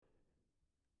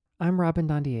I'm Robin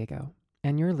Dondiego,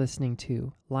 and you're listening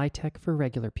to LIHTC for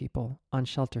Regular People on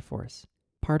Shelterforce,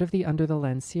 part of the Under the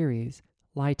Lens series,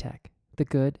 LIHTC, the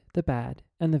good, the bad,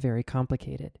 and the very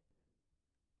complicated.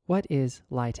 What is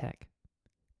LIHTC?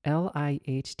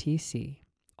 LIHTC,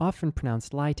 often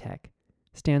pronounced LIHTC,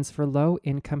 stands for Low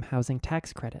Income Housing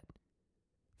Tax Credit.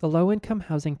 The Low Income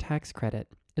Housing Tax Credit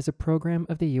is a program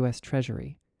of the U.S.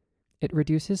 Treasury. It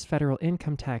reduces federal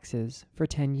income taxes for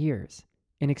 10 years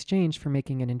in exchange for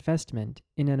making an investment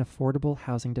in an affordable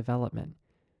housing development,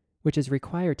 which is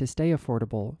required to stay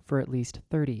affordable for at least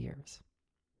 30 years.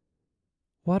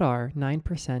 What are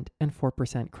 9% and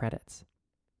 4% credits?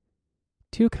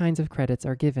 Two kinds of credits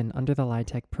are given under the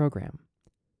LIHTC program.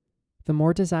 The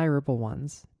more desirable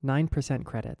ones, 9%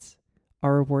 credits,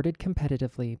 are awarded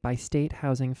competitively by state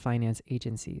housing finance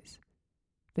agencies.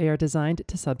 They are designed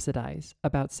to subsidize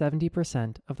about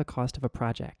 70% of the cost of a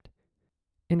project.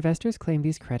 Investors claim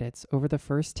these credits over the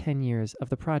first 10 years of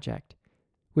the project,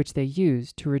 which they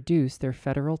use to reduce their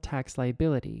federal tax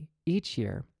liability each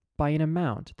year by an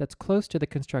amount that's close to the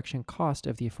construction cost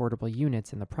of the affordable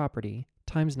units in the property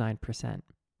times 9%.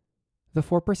 The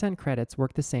 4% credits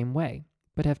work the same way,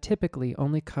 but have typically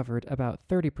only covered about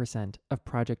 30% of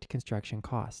project construction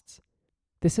costs.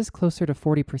 This is closer to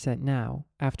 40% now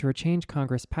after a change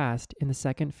Congress passed in the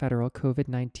second federal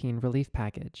COVID-19 relief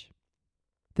package.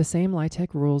 The same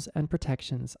LIHTC rules and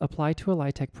protections apply to a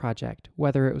LIHTC project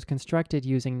whether it was constructed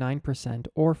using 9%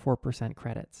 or 4%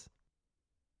 credits.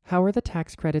 How are the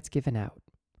tax credits given out?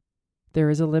 There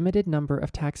is a limited number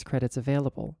of tax credits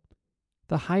available.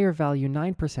 The higher value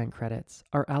 9% credits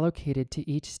are allocated to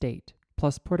each state,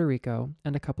 plus Puerto Rico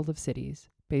and a couple of cities,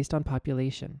 based on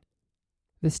population.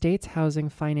 The state's housing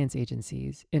finance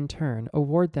agencies, in turn,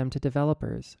 award them to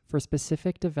developers for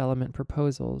specific development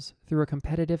proposals through a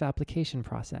competitive application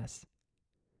process.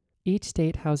 Each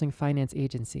state housing finance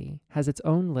agency has its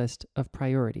own list of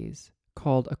priorities,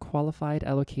 called a Qualified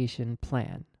Allocation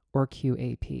Plan, or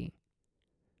QAP.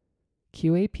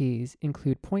 QAPs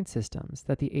include point systems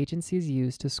that the agencies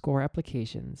use to score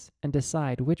applications and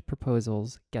decide which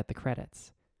proposals get the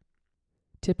credits.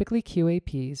 Typically,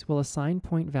 QAPs will assign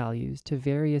point values to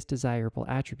various desirable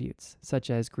attributes, such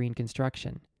as green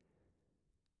construction.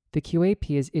 The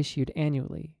QAP is issued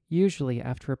annually, usually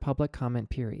after a public comment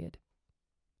period.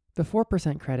 The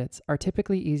 4% credits are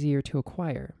typically easier to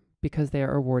acquire because they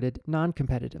are awarded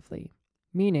non-competitively,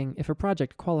 meaning if a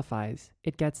project qualifies,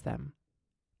 it gets them.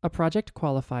 A project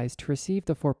qualifies to receive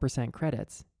the 4%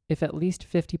 credits if at least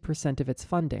 50% of its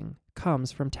funding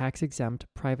comes from tax-exempt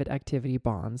private activity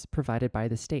bonds provided by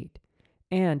the state,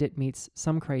 and it meets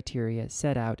some criteria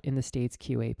set out in the state's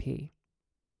QAP.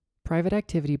 Private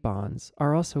activity bonds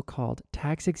are also called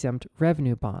tax-exempt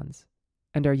revenue bonds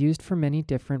and are used for many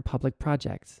different public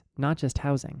projects, not just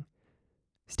housing.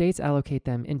 States allocate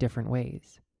them in different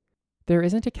ways. There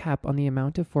isn't a cap on the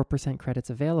amount of 4% credits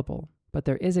available, but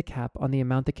there is a cap on the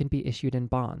amount that can be issued in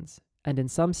bonds, and in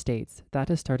some states, that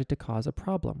has started to cause a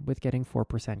problem with getting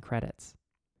 4% credits.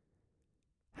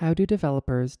 How do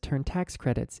developers turn tax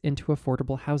credits into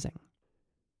affordable housing?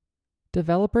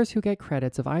 Developers who get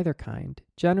credits of either kind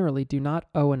generally do not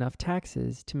owe enough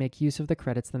taxes to make use of the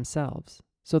credits themselves,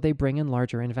 so they bring in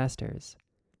larger investors.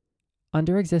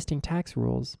 Under existing tax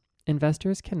rules,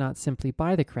 investors cannot simply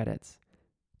buy the credits.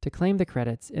 To claim the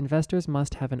credits, investors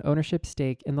must have an ownership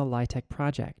stake in the LIHTC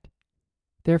project.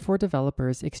 Therefore,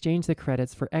 developers exchange the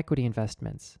credits for equity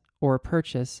investments or a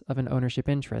purchase of an ownership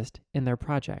interest in their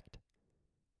project.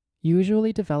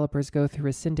 Usually, developers go through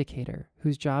a syndicator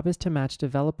whose job is to match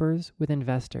developers with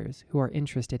investors who are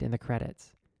interested in the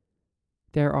credits.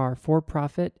 There are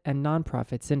for-profit and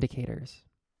non-profit syndicators.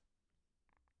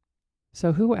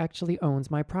 So who actually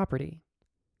owns my property?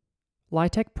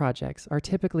 LIHTC projects are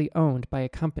typically owned by a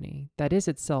company that is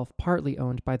itself partly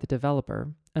owned by the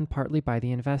developer and partly by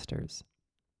the investors.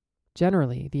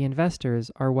 Generally, the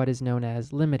investors are what is known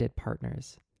as limited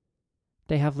partners.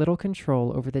 They have little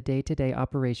control over the day-to-day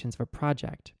operations of a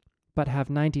project, but have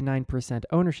 99%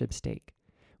 ownership stake,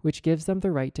 which gives them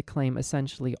the right to claim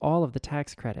essentially all of the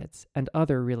tax credits and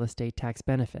other real estate tax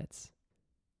benefits.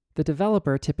 The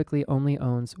developer typically only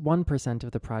owns 1%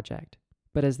 of the project,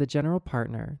 but as the general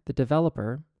partner, the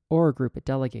developer, or a group it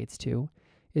delegates to,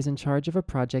 is in charge of a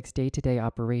project's day-to-day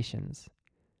operations.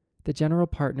 The general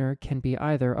partner can be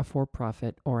either a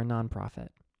for-profit or a nonprofit.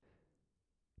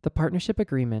 The partnership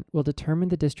agreement will determine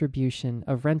the distribution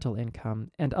of rental income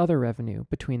and other revenue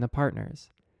between the partners.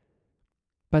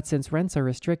 But since rents are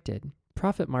restricted,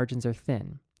 profit margins are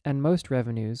thin, and most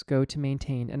revenues go to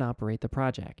maintain and operate the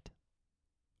project.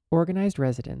 Organized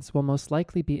residents will most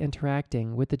likely be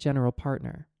interacting with the general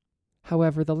partner.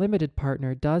 However, the limited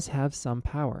partner does have some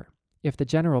power. If the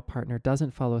general partner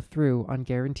doesn't follow through on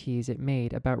guarantees it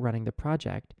made about running the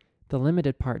project, the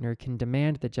limited partner can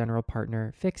demand the general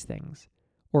partner fix things,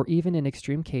 or even in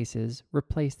extreme cases,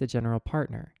 replace the general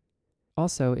partner.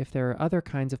 Also, if there are other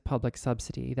kinds of public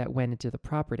subsidy that went into the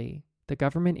property, the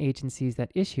government agencies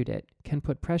that issued it can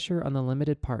put pressure on the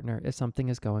limited partner if something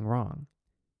is going wrong.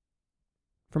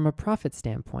 From a profit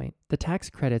standpoint, the tax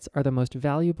credits are the most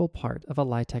valuable part of a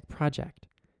LIHTC project.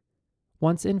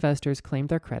 Once investors claim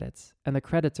their credits, and the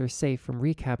credits are safe from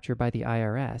recapture by the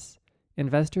IRS,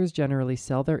 investors generally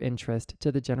sell their interest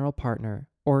to the general partner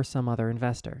or some other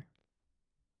investor.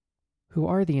 Who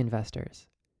are the investors?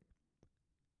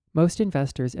 Most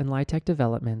investors in LIHTC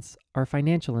developments are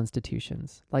financial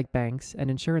institutions like banks and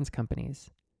insurance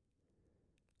companies.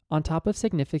 On top of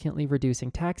significantly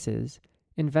reducing taxes,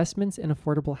 investments in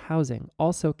affordable housing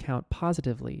also count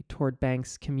positively toward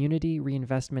banks' Community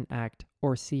Reinvestment Act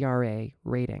or CRA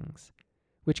ratings,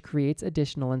 which creates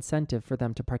additional incentive for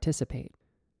them to participate.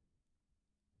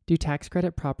 Do tax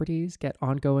credit properties get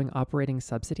ongoing operating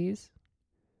subsidies?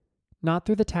 Not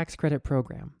through the tax credit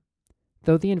program.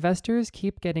 Though the investors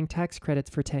keep getting tax credits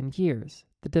for 10 years,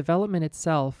 the development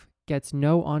itself gets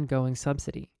no ongoing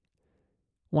subsidy.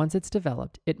 Once it's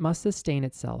developed, it must sustain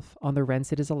itself on the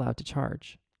rents it is allowed to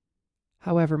charge.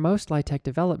 However, most LIHTC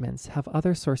developments have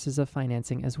other sources of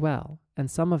financing as well, and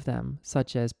some of them,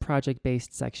 such as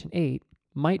project-based Section 8,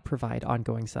 might provide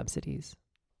ongoing subsidies.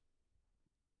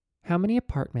 How many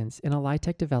apartments in a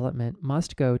LIHTC development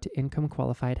must go to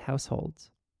income-qualified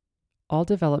households? All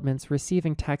developments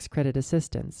receiving tax credit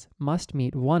assistance must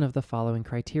meet one of the following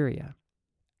criteria.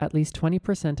 At least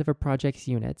 20% of a project's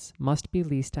units must be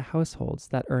leased to households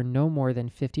that earn no more than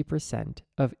 50%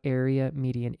 of Area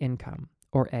Median Income,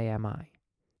 or AMI.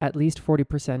 At least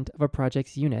 40% of a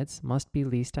project's units must be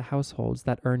leased to households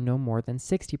that earn no more than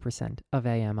 60% of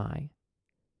AMI.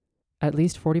 At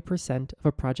least 40% of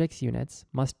a project's units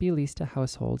must be leased to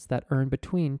households that earn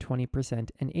between 20%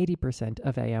 and 80%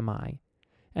 of AMI,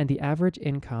 and the average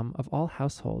income of all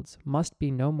households must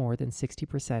be no more than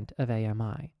 60% of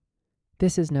AMI.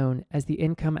 This is known as the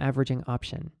income averaging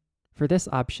option. For this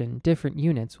option, different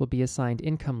units will be assigned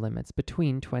income limits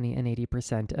between 20 and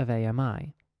 80% of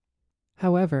AMI.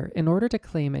 However, in order to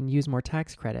claim and use more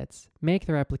tax credits, make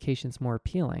their applications more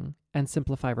appealing, and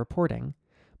simplify reporting,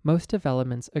 most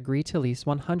developments agree to lease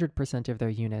 100% of their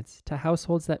units to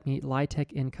households that meet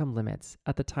LIHTC income limits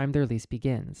at the time their lease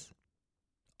begins.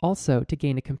 Also, to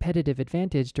gain a competitive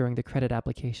advantage during the credit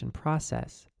application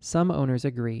process, some owners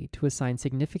agree to assign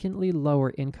significantly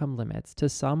lower income limits to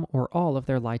some or all of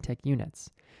their LIHTC units,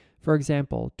 for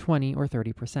example, 20 or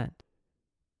 30%.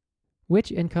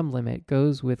 Which income limit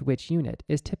goes with which unit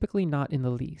is typically not in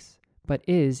the lease, but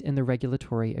is in the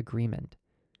regulatory agreement.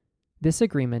 This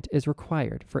agreement is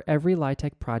required for every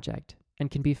LIHTC project and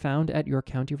can be found at your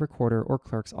county recorder or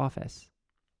clerk's office.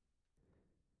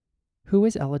 Who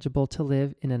is eligible to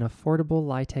live in an affordable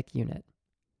LIHTC unit?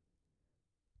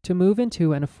 To move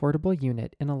into an affordable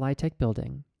unit in a LIHTC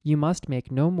building, you must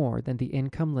make no more than the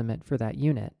income limit for that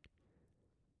unit.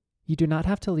 You do not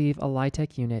have to leave a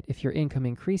LIHTC unit if your income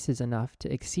increases enough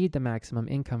to exceed the maximum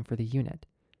income for the unit.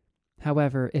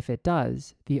 However, if it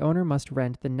does, the owner must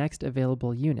rent the next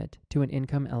available unit to an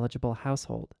income-eligible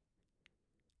household.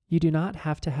 You do not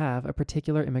have to have a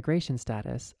particular immigration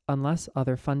status unless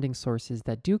other funding sources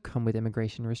that do come with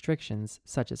immigration restrictions,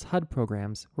 such as HUD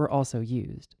programs, were also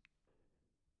used.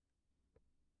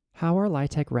 How are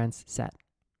LIHTC rents set?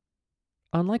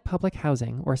 Unlike public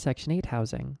housing or Section 8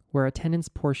 housing, where a tenant's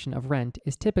portion of rent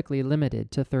is typically limited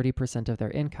to 30% of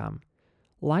their income,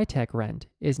 LIHTC rent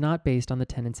is not based on the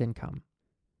tenant's income.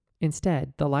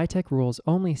 Instead, the LIHTC rules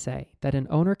only say that an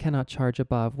owner cannot charge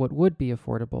above what would be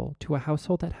affordable to a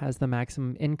household that has the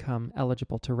maximum income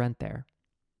eligible to rent there.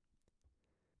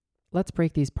 Let's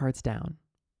break these parts down.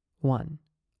 1.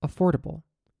 Affordable.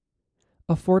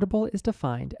 Affordable is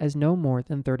defined as no more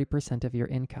than 30% of your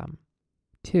income.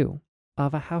 2.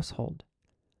 Of a household.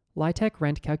 LIHTC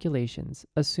rent calculations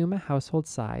assume a household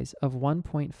size of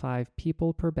 1.5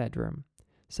 people per bedroom,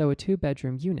 so a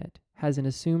 2-bedroom unit has an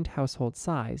assumed household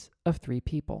size of 3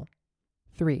 people.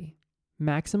 3.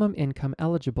 Maximum income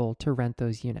eligible to rent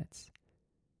those units.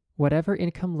 Whatever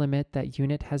income limit that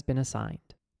unit has been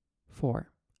assigned.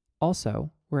 4.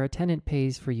 Also, where a tenant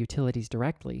pays for utilities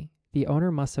directly, the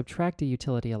owner must subtract a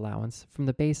utility allowance from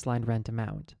the baseline rent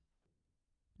amount.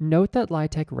 Note that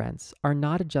LIHTC rents are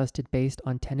not adjusted based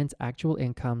on tenants' actual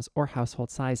incomes or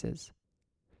household sizes.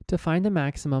 To find the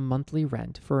maximum monthly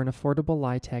rent for an affordable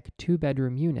LIHTC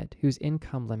 2-bedroom unit whose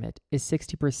income limit is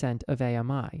 60% of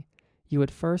AMI, you would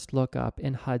first look up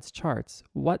in HUD's charts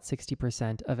what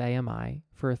 60% of AMI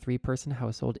for a 3-person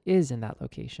household is in that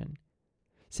location.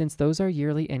 Since those are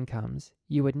yearly incomes,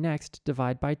 you would next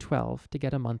divide by 12 to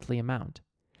get a monthly amount,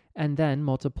 and then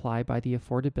multiply by the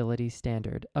affordability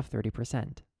standard of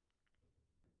 30%.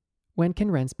 When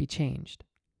can rents be changed?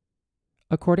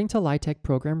 According to LIHTC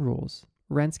program rules,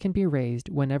 rents can be raised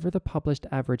whenever the published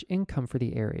average income for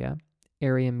the area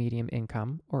median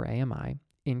income, or AMI,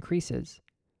 increases.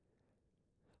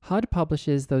 HUD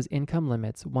publishes those income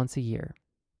limits once a year.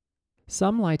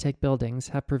 Some LIHTC buildings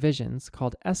have provisions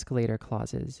called escalator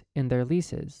clauses in their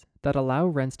leases that allow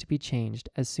rents to be changed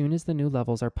as soon as the new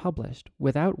levels are published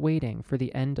without waiting for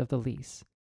the end of the lease.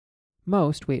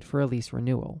 Most wait for a lease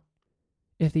renewal.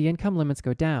 If the income limits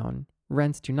go down,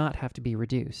 rents do not have to be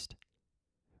reduced.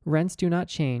 Rents do not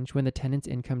change when the tenant's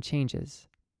income changes.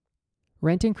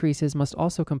 Rent increases must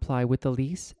also comply with the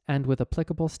lease and with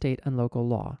applicable state and local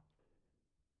law.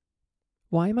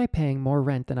 Why am I paying more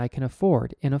rent than I can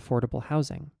afford in affordable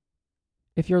housing?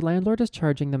 If your landlord is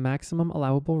charging the maximum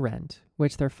allowable rent,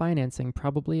 which their financing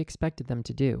probably expected them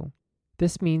to do,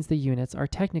 this means the units are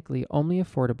technically only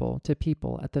affordable to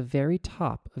people at the very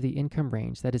top of the income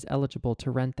range that is eligible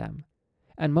to rent them,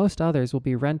 and most others will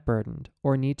be rent burdened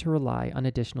or need to rely on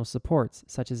additional supports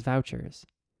such as vouchers.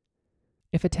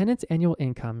 If a tenant's annual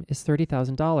income is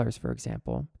 $30,000, for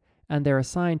example, and they're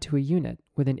assigned to a unit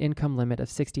with an income limit of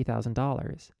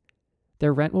 $60,000,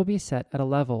 their rent will be set at a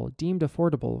level deemed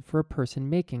affordable for a person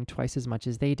making twice as much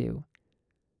as they do.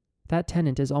 That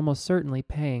tenant is almost certainly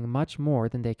paying much more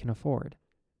than they can afford.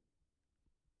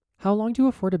 How long do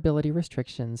affordability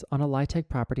restrictions on a LIHTC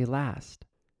property last?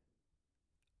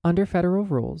 Under federal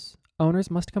rules, owners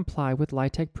must comply with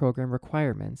LIHTC program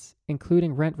requirements,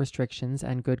 including rent restrictions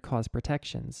and good cause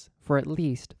protections, for at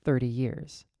least 30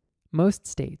 years. Most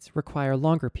states require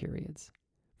longer periods.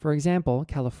 For example,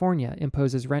 California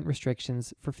imposes rent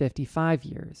restrictions for 55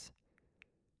 years.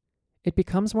 It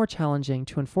becomes more challenging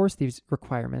to enforce these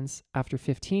requirements after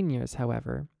 15 years,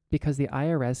 however, because the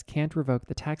IRS can't revoke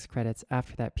the tax credits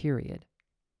after that period.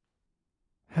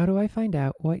 How do I find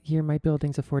out what year my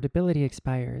building's affordability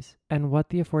expires and what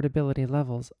the affordability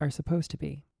levels are supposed to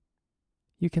be?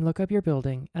 You can look up your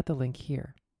building at the link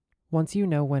here. Once you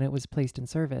know when it was placed in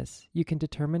service, you can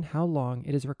determine how long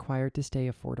it is required to stay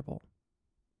affordable.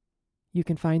 You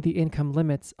can find the income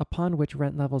limits upon which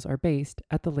rent levels are based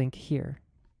at the link here.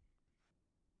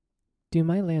 Do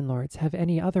my landlords have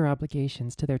any other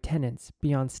obligations to their tenants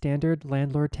beyond standard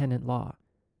landlord-tenant law?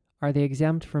 Are they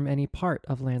exempt from any part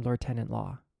of landlord-tenant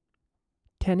law?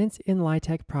 Tenants in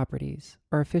LIHTC properties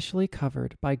are officially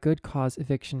covered by good cause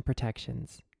eviction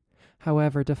protections.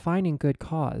 However, defining good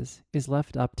cause is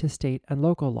left up to state and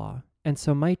local law, and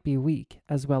so might be weak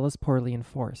as well as poorly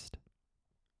enforced.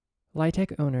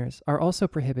 LIHTC owners are also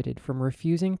prohibited from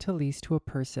refusing to lease to a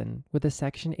person with a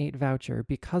Section 8 voucher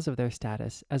because of their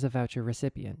status as a voucher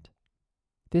recipient.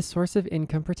 This source of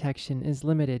income protection is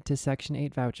limited to Section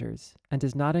 8 vouchers and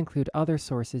does not include other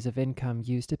sources of income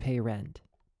used to pay rent.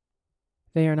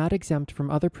 They are not exempt from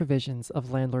other provisions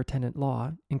of landlord-tenant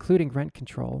law, including rent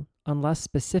control, unless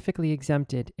specifically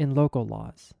exempted in local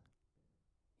laws.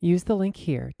 Use the link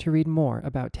here to read more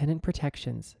about tenant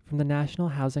protections from the National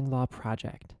Housing Law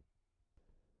Project.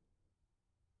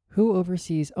 Who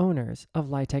oversees owners of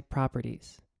LIHTC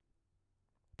properties?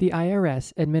 The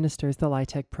IRS administers the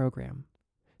LIHTC program.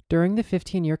 During the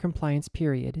 15-year compliance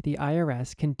period, the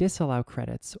IRS can disallow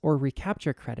credits or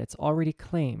recapture credits already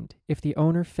claimed if the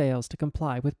owner fails to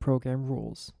comply with program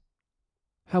rules.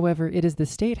 However, it is the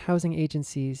state housing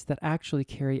agencies that actually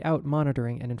carry out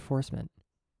monitoring and enforcement.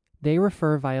 They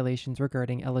refer violations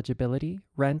regarding eligibility,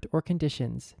 rent, or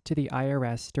conditions to the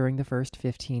IRS during the first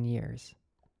 15 years.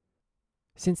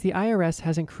 Since the IRS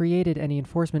hasn't created any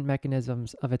enforcement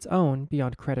mechanisms of its own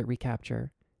beyond credit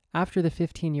recapture, after the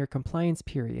 15-year compliance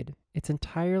period, it's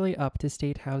entirely up to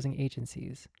state housing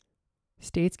agencies.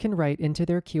 States can write into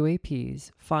their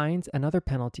QAPs fines and other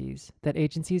penalties that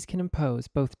agencies can impose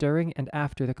both during and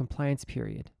after the compliance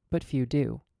period, but few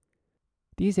do.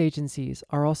 These agencies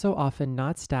are also often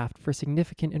not staffed for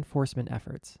significant enforcement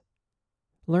efforts.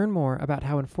 Learn more about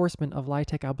how enforcement of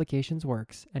LIHTC obligations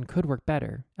works and could work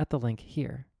better at the link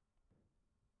here.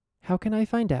 How can I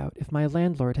find out if my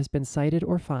landlord has been cited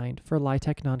or fined for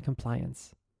LIHTC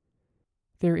noncompliance?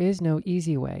 There is no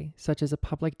easy way, such as a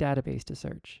public database to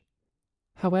search.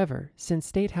 However, since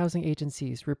state housing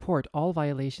agencies report all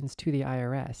violations to the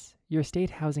IRS, your state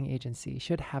housing agency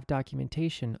should have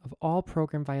documentation of all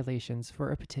program violations for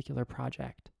a particular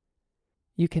project.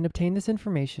 You can obtain this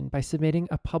information by submitting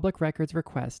a public records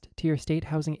request to your state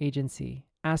housing agency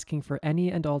asking for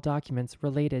any and all documents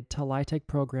related to LIHTC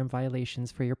program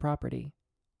violations for your property.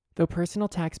 Though personal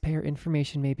taxpayer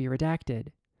information may be redacted,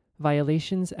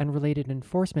 violations and related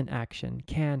enforcement action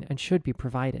can and should be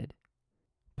provided.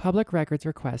 Public records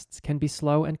requests can be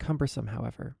slow and cumbersome,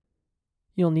 however.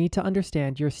 You'll need to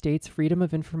understand your state's Freedom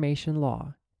of Information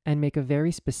law and make a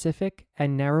very specific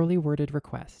and narrowly worded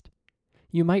request.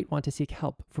 You might want to seek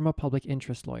help from a public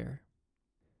interest lawyer.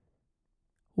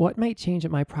 What might change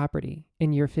at my property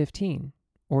in year 15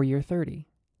 or year 30?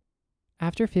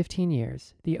 After 15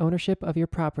 years, the ownership of your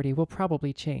property will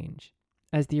probably change,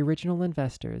 as the original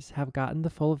investors have gotten the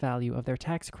full value of their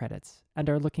tax credits and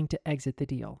are looking to exit the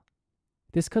deal.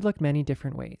 This could look many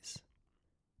different ways.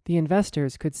 The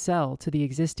investors could sell to the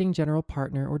existing general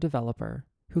partner or developer,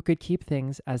 who could keep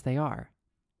things as they are.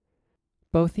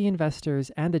 Both the investors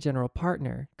and the general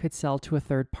partner could sell to a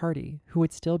third party who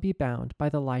would still be bound by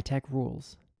the LIHTC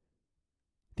rules.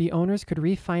 The owners could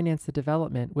refinance the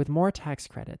development with more tax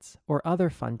credits or other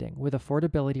funding with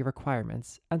affordability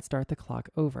requirements and start the clock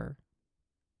over.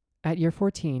 At year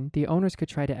 14, the owners could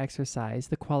try to exercise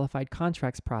the qualified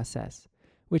contracts process,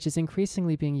 which is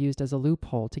increasingly being used as a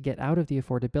loophole to get out of the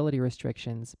affordability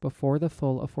restrictions before the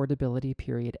full affordability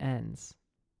period ends.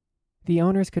 The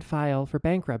owners could file for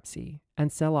bankruptcy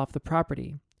and sell off the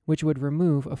property, which would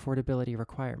remove affordability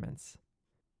requirements.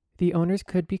 The owners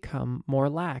could become more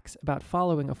lax about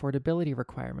following affordability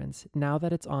requirements now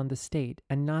that it's on the state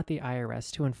and not the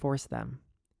IRS to enforce them.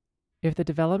 If the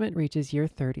development reaches year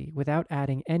 30 without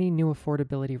adding any new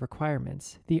affordability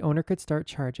requirements, the owner could start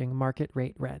charging market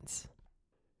rate rents.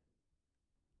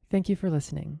 Thank you for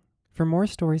listening. For more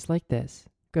stories like this,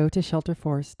 go to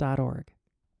shelterforce.org.